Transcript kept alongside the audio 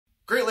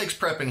Great Lakes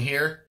Prepping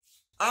here.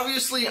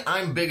 Obviously,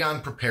 I'm big on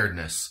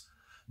preparedness,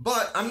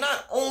 but I'm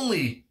not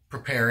only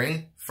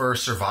preparing for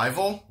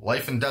survival,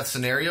 life and death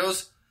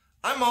scenarios,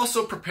 I'm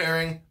also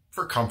preparing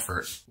for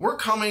comfort. We're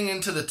coming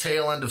into the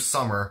tail end of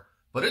summer,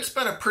 but it's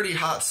been a pretty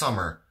hot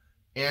summer,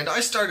 and I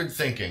started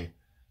thinking,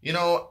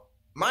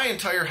 my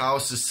entire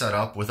house is set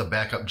up with a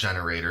backup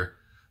generator,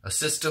 a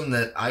system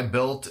that I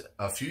built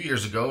a few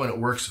years ago, and it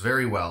works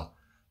very well.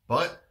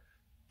 But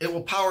it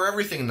will power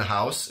everything in the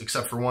house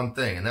except for one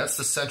thing, and that's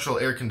the central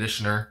air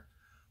conditioner,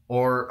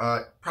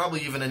 or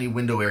probably even any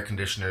window air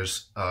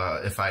conditioners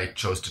if I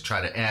chose to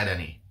try to add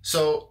any.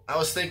 So I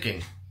was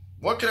thinking,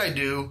 what could I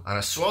do on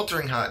a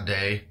sweltering hot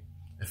day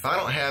if I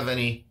don't have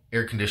any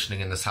air conditioning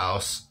in this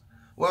house?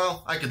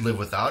 Well, I could live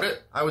without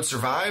it. I would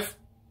survive.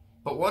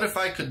 But what if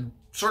I could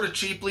sort of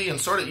cheaply and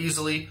sort of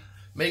easily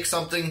make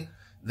something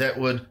that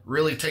would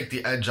really take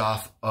the edge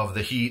off of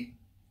the heat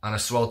on a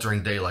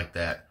sweltering day like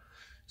that?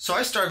 So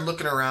I started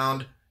looking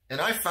around, and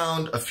I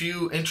found a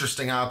few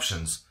interesting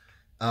options.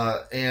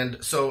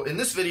 And so in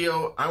this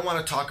video, I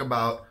want to talk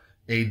about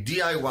a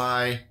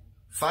DIY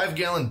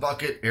 5-gallon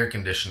bucket air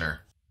conditioner.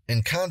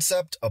 In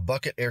concept, a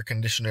bucket air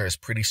conditioner is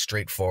pretty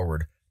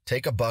straightforward.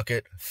 Take a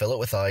bucket, fill it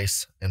with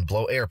ice, and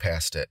blow air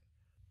past it.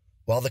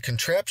 While the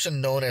contraption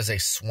known as a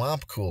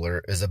swamp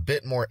cooler is a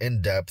bit more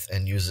in-depth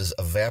and uses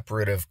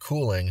evaporative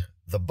cooling,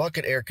 the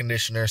bucket air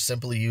conditioner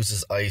simply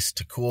uses ice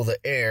to cool the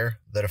air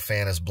that a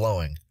fan is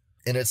blowing.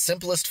 In its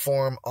simplest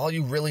form, all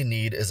you really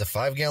need is a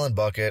 5-gallon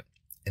bucket,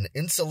 an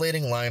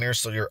insulating liner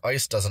so your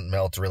ice doesn't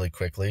melt really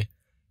quickly,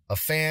 a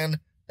fan,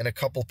 and a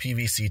couple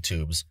PVC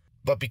tubes.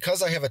 But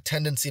because I have a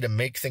tendency to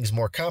make things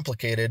more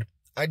complicated,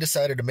 I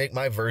decided to make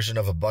my version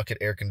of a bucket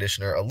air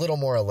conditioner a little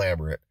more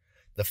elaborate.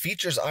 The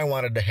features I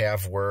wanted to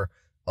have were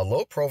a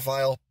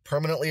low-profile,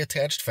 permanently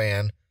attached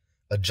fan,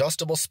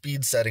 adjustable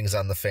speed settings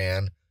on the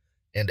fan,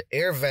 and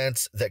air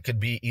vents that could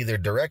be either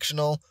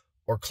directional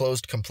or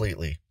closed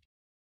completely.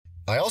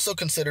 I also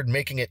considered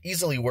making it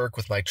easily work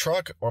with my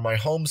truck or my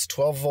home's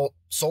 12-volt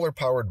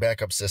solar-powered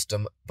backup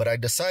system, but I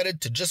decided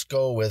to just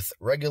go with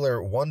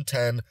regular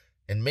 110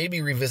 and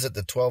maybe revisit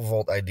the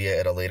 12-volt idea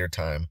at a later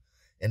time.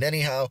 And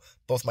anyhow,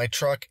 both my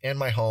truck and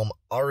my home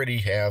already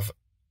have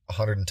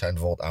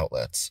 110-volt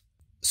outlets.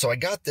 So I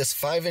got this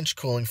 5-inch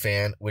cooling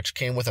fan, which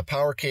came with a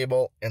power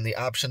cable and the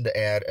option to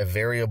add a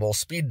variable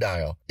speed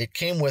dial. It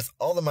came with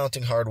all the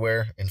mounting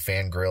hardware and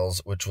fan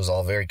grills, which was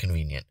all very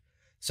convenient.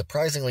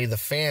 Surprisingly, the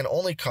fan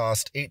only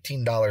cost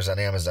 $18 on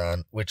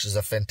Amazon, which is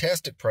a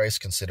fantastic price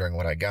considering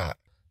what I got.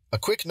 A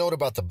quick note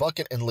about the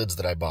bucket and lids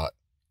that I bought.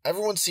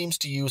 Everyone seems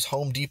to use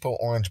Home Depot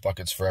orange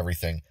buckets for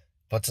everything,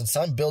 but since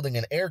I'm building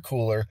an air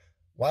cooler,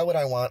 why would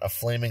I want a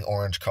flaming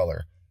orange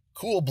color?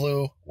 Cool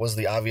blue was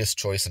the obvious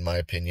choice in my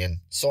opinion,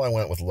 so I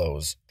went with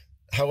Lowe's.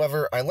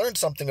 However, I learned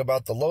something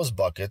about the Lowe's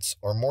buckets,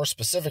 or more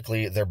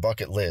specifically, their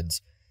bucket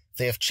lids.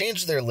 They have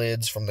changed their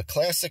lids from the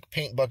classic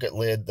paint bucket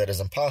lid that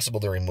is impossible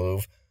to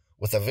remove,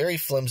 with a very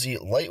flimsy,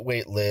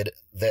 lightweight lid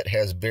that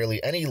has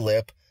barely any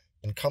lip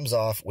and comes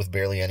off with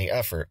barely any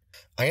effort.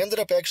 I ended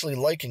up actually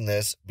liking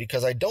this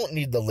because I don't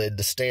need the lid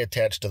to stay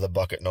attached to the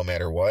bucket no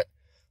matter what,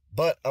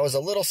 but I was a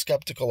little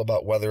skeptical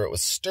about whether it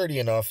was sturdy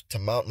enough to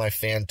mount my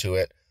fan to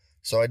it,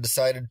 so I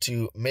decided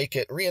to make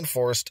it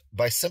reinforced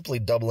by simply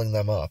doubling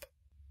them up.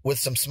 With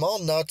some small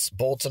nuts,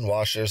 bolts, and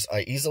washers,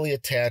 I easily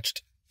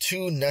attached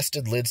 2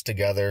 nested lids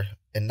together,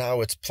 and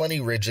now it's plenty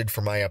rigid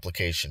for my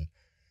application.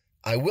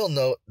 I will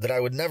note that I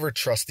would never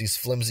trust these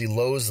flimsy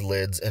Lowe's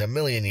lids in a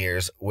million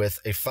years with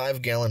a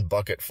 5-gallon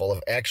bucket full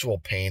of actual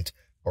paint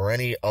or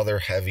any other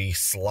heavy,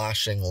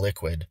 sloshing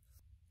liquid.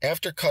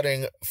 After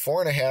cutting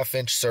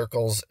 4.5-inch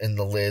circles in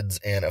the lids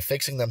and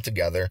affixing them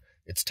together,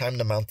 it's time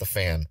to mount the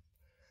fan.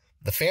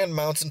 The fan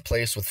mounts in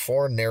place with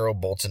 4 narrow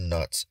bolts and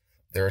nuts.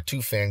 There are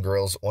 2 fan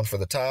grills, one for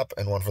the top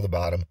and one for the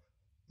bottom.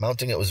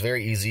 Mounting it was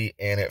very easy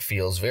and it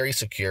feels very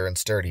secure and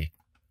sturdy.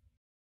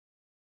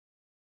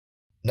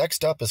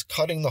 Next up is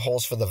cutting the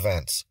holes for the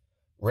vents.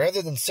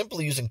 Rather than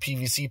simply using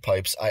PVC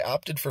pipes, I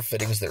opted for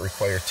fittings that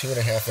require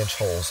 2.5-inch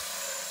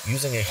holes.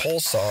 Using a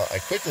hole saw, I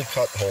quickly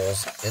cut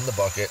holes in the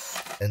bucket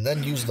and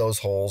then used those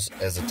holes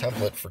as a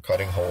template for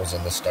cutting holes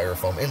in the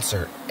Styrofoam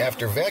insert.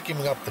 After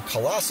vacuuming up the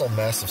colossal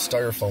mess of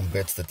Styrofoam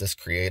bits that this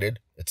created,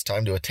 it's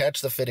time to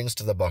attach the fittings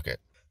to the bucket.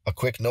 A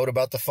quick note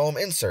about the foam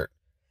insert.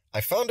 I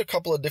found a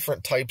couple of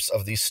different types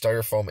of these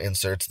Styrofoam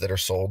inserts that are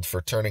sold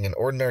for turning an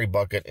ordinary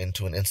bucket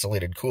into an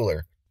insulated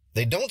cooler.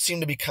 They don't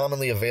seem to be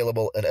commonly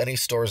available at any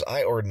stores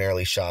I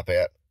ordinarily shop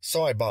at,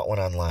 so I bought one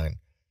online.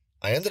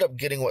 I ended up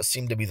getting what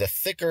seemed to be the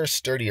thicker,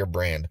 sturdier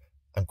brand.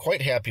 I'm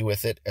quite happy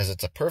with it as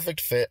it's a perfect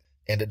fit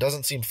and it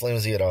doesn't seem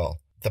flimsy at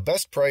all. The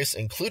best price,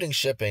 including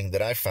shipping,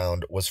 that I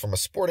found was from a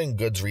sporting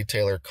goods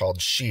retailer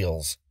called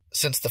Scheels.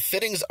 Since the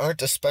fittings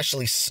aren't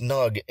especially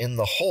snug in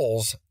the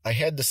holes, I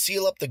had to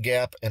seal up the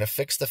gap and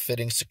affix the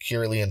fittings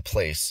securely in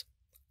place.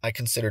 I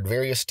considered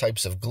various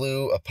types of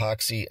glue,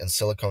 epoxy, and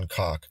silicone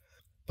caulk,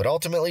 but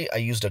ultimately I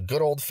used a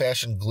good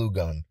old-fashioned glue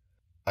gun.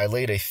 I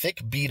laid a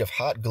thick bead of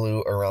hot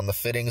glue around the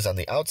fittings on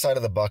the outside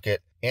of the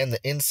bucket and the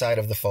inside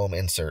of the foam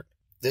insert.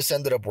 This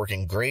ended up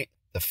working great,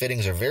 The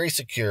fittings are very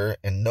secure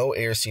and no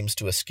air seems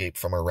to escape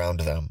from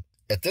around them.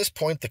 At this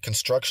point, the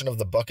construction of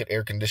the bucket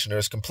air conditioner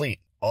is complete.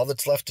 All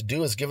that's left to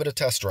do is give it a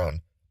test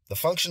run. The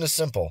function is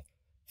simple.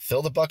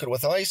 Fill the bucket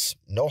with ice,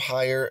 no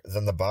higher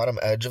than the bottom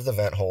edge of the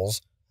vent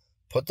holes,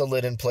 put the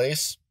lid in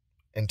place,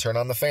 and turn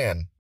on the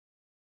fan.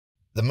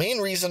 The main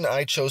reason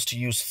I chose to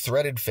use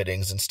threaded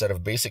fittings instead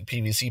of basic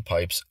PVC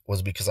pipes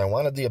was because I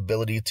wanted the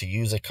ability to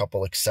use a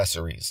couple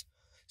accessories.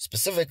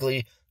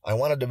 Specifically, I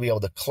wanted to be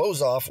able to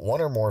close off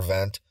one or more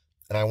vent,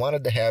 and I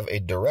wanted to have a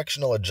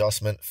directional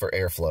adjustment for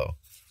airflow.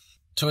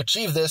 To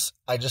achieve this,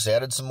 I just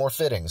added some more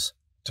fittings.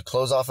 To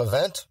close off a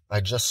vent, I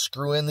just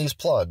screw in these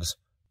plugs.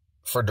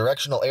 For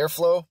directional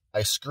airflow,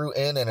 I screw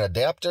in an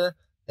adapter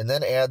and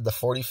then add the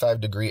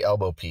 45-degree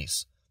elbow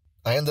piece.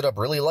 I ended up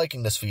really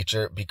liking this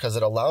feature because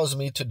it allows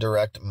me to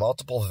direct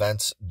multiple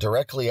vents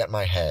directly at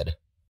my head.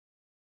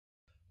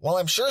 While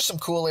I'm sure some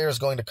cool air is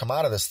going to come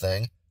out of this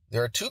thing,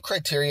 there are two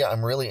criteria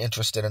I'm really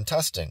interested in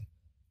testing.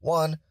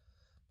 One,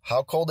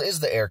 how cold is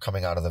the air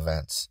coming out of the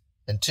vents?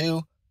 And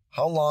two,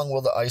 how long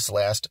will the ice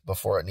last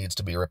before it needs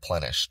to be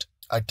replenished?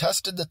 I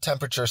tested the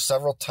temperature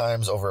several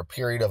times over a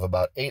period of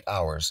about 8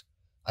 hours.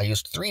 I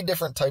used 3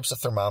 different types of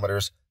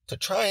thermometers to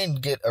try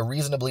and get a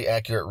reasonably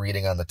accurate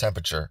reading on the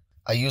temperature.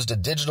 I used a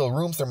digital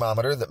room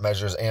thermometer that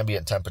measures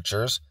ambient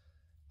temperatures.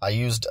 I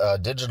used a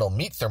digital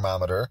meat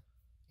thermometer,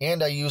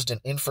 and I used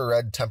an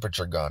infrared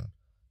temperature gun.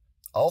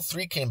 All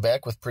 3 came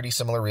back with pretty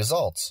similar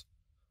results.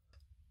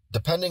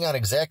 Depending on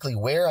exactly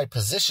where I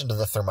positioned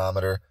the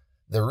thermometer,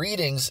 the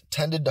readings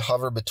tended to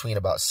hover between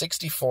about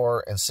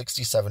 64 and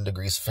 67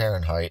 degrees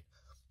Fahrenheit,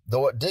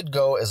 though it did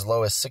go as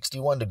low as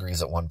 61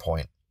 degrees at one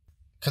point.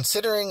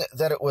 Considering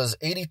that it was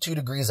 82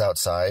 degrees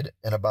outside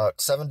and about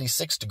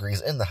 76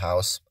 degrees in the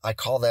house, I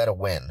call that a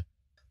win.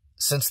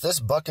 Since this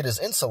bucket is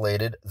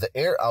insulated, the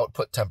air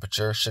output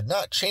temperature should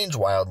not change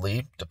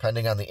wildly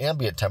depending on the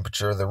ambient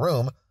temperature of the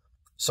room,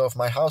 so if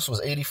my house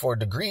was 84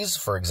 degrees,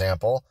 for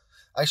example,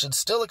 I should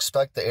still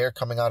expect the air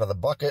coming out of the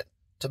bucket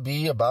to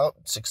be about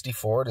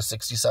 64 to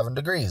 67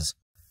 degrees.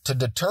 To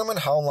determine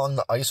how long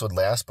the ice would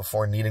last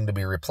before needing to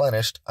be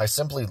replenished, I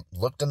simply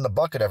looked in the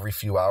bucket every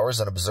few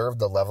hours and observed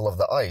the level of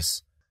the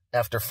ice.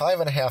 After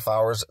 5.5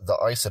 hours, the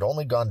ice had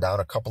only gone down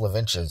a couple of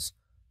inches.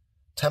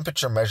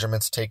 Temperature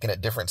measurements taken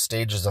at different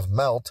stages of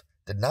melt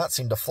did not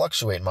seem to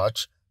fluctuate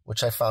much,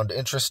 which I found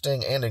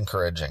interesting and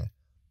encouraging.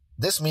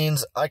 This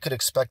means I could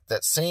expect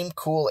that same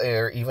cool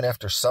air even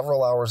after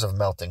several hours of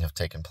melting have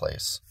taken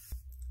place.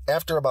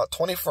 After about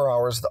 24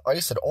 hours, the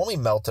ice had only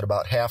melted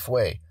about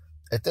halfway.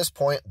 At this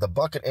point, the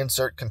bucket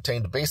insert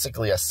contained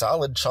basically a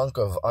solid chunk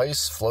of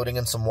ice floating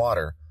in some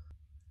water.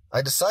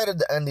 I decided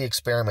to end the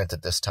experiment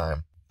at this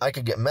time. I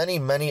could get many,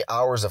 many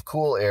hours of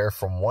cool air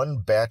from one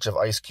batch of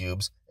ice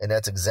cubes, and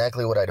that's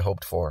exactly what I'd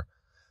hoped for.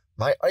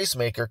 My ice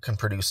maker can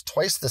produce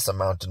twice this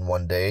amount in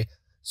one day,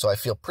 so I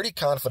feel pretty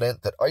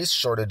confident that ice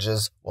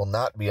shortages will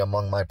not be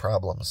among my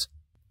problems.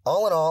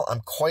 All in all,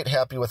 I'm quite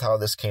happy with how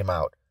this came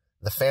out.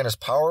 The fan is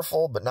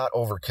powerful, but not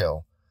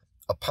overkill.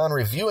 Upon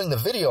reviewing the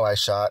video I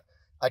shot,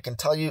 I can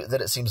tell you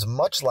that it seems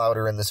much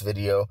louder in this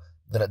video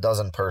than it does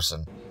in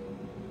person.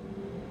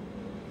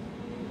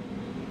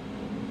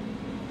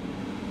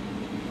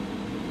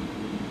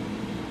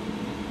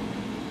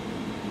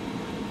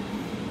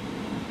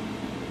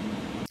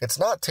 It's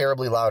not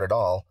terribly loud at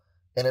all,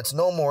 and it's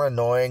no more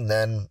annoying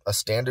than a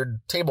standard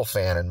table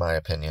fan in my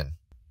opinion.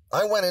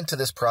 I went into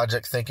this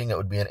project thinking it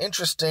would be an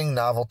interesting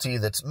novelty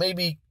that's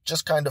maybe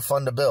just kind of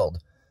fun to build,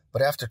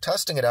 but after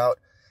testing it out,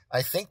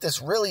 I think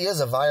this really is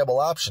a viable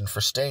option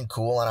for staying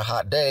cool on a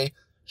hot day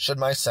should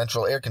my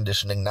central air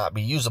conditioning not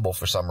be usable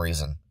for some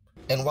reason.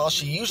 And while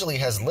she usually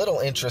has little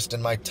interest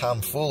in my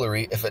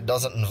tomfoolery if it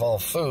doesn't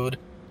involve food,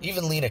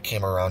 even Lena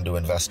came around to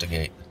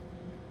investigate.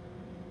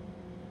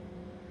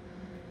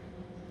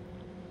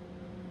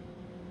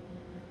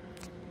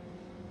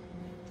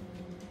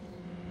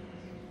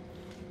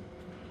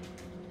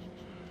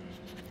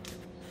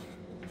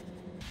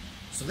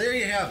 So there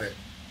you have it,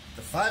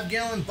 the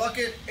 5-gallon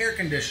bucket air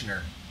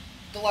conditioner,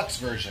 deluxe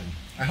version.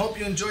 I hope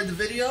you enjoyed the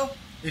video.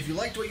 If you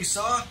liked what you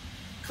saw,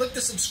 click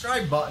the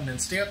subscribe button and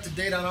stay up to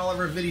date on all of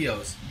our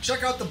videos.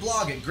 Check out the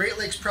blog at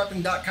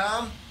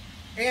greatlakesprepping.com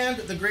and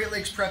the Great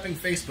Lakes Prepping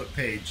Facebook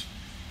page.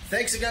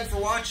 Thanks again for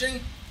watching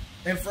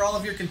and for all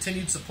of your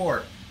continued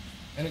support.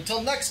 And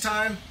until next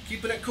time,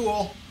 keeping it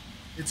cool,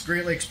 it's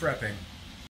Great Lakes Prepping.